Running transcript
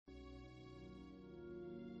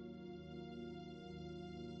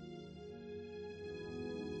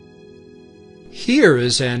Here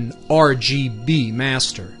is an RGB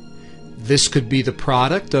master. This could be the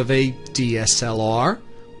product of a DSLR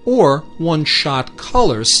or one-shot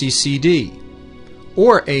color CCD,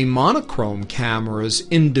 or a monochrome camera's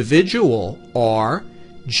individual R,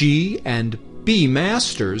 G, and B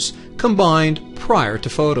masters combined prior to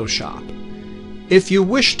Photoshop. If you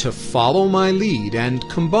wish to follow my lead and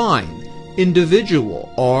combine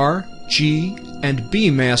individual R, G, and B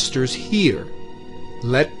masters here,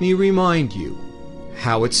 let me remind you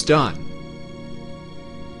how it's done.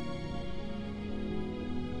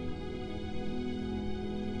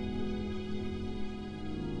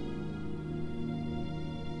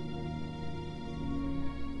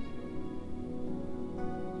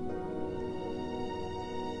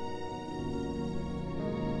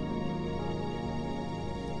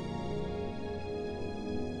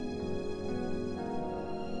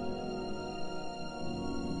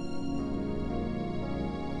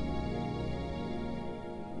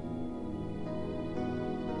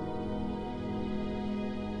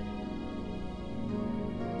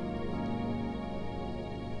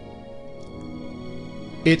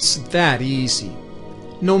 It's that easy.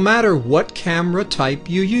 No matter what camera type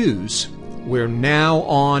you use, we're now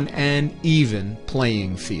on an even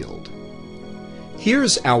playing field.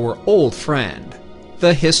 Here's our old friend,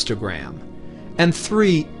 the histogram, and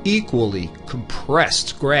 3 equally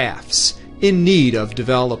compressed graphs in need of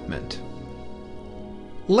development.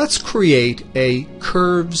 Let's create a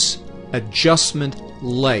curves adjustment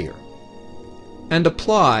layer and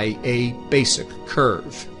apply a basic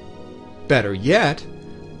curve. Better yet,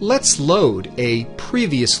 let's load a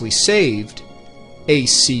previously saved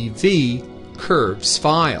ACV curves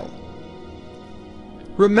file.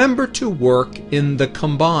 Remember to work in the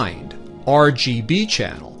combined RGB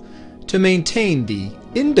channel to maintain the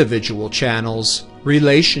individual channels'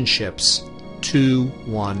 relationships to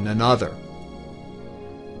one another.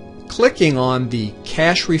 Clicking on the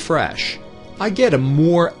cache refresh, I get a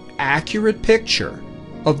more accurate picture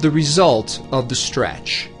of the result of the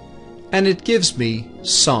stretch, and it gives me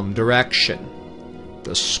some direction.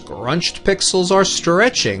 The scrunched pixels are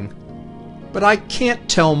stretching, but I can't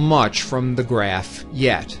tell much from the graph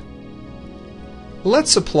yet.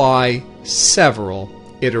 Let's apply several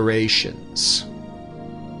iterations.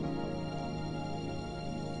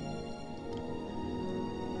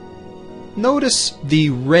 Notice the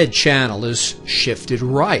red channel is shifted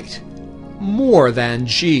right, more than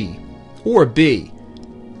G or B,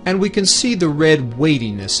 and we can see the red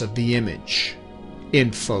weightiness of the image.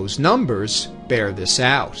 Info's numbers bear this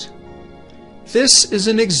out. This is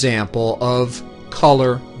an example of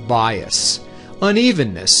color bias,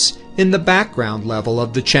 unevenness in the background level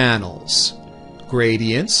of the channels.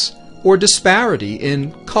 Gradients or disparity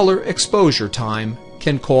in color exposure time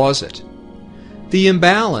can cause it. The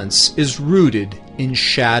imbalance is rooted in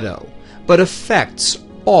shadow, but affects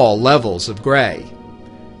all levels of gray.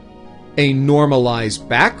 A normalized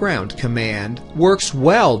background command works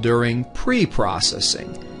well during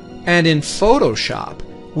pre-processing, and in Photoshop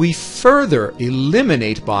we further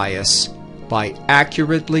eliminate bias by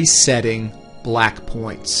accurately setting black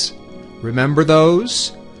points. Remember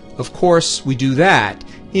those? Of course, we do that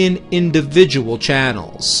in individual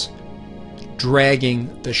channels,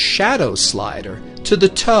 dragging the shadow slider to the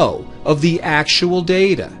toe of the actual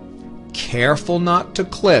data, careful not to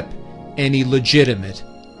clip any legitimate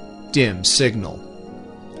dim signal.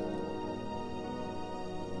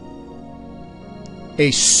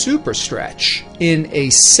 A superstretch in a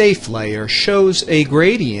safe layer shows a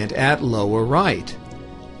gradient at lower right.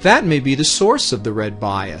 That may be the source of the red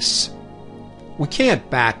bias. We can't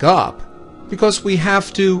back up because we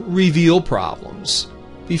have to reveal problems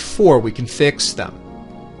before we can fix them.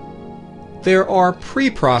 There are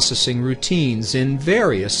pre-processing routines in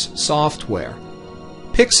various software.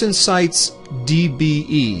 PixInsight's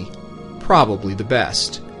DBE probably the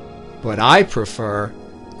best, but I prefer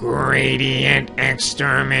Gradient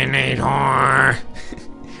Exterminator.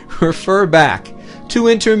 Refer back to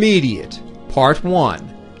Intermediate, Part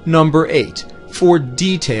 1, Number 8, for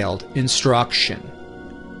detailed instruction.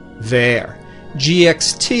 There,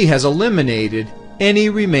 GXT has eliminated any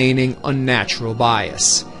remaining unnatural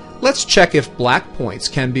bias. Let's check if black points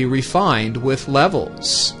can be refined with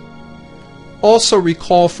levels. Also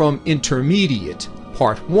recall from Intermediate,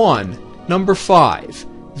 Part 1, Number 5,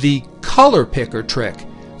 the color picker trick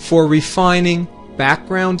for refining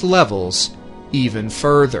background levels even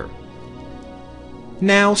further.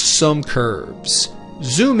 Now some curves.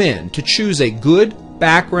 Zoom in to choose a good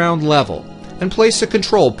background level and place a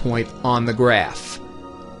control point on the graph.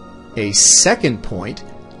 A second point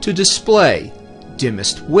to display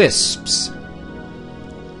dimmest wisps.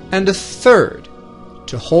 And a third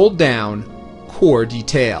to hold down core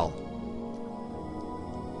detail.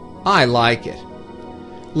 I like it.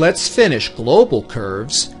 Let's finish global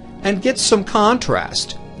curves and get some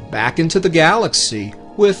contrast back into the galaxy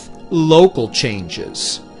with local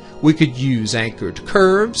changes. We could use anchored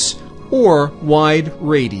curves or wide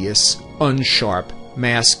radius unsharp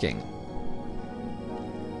masking.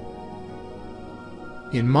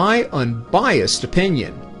 In my unbiased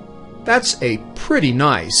opinion, that's a pretty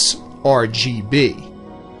nice RGB.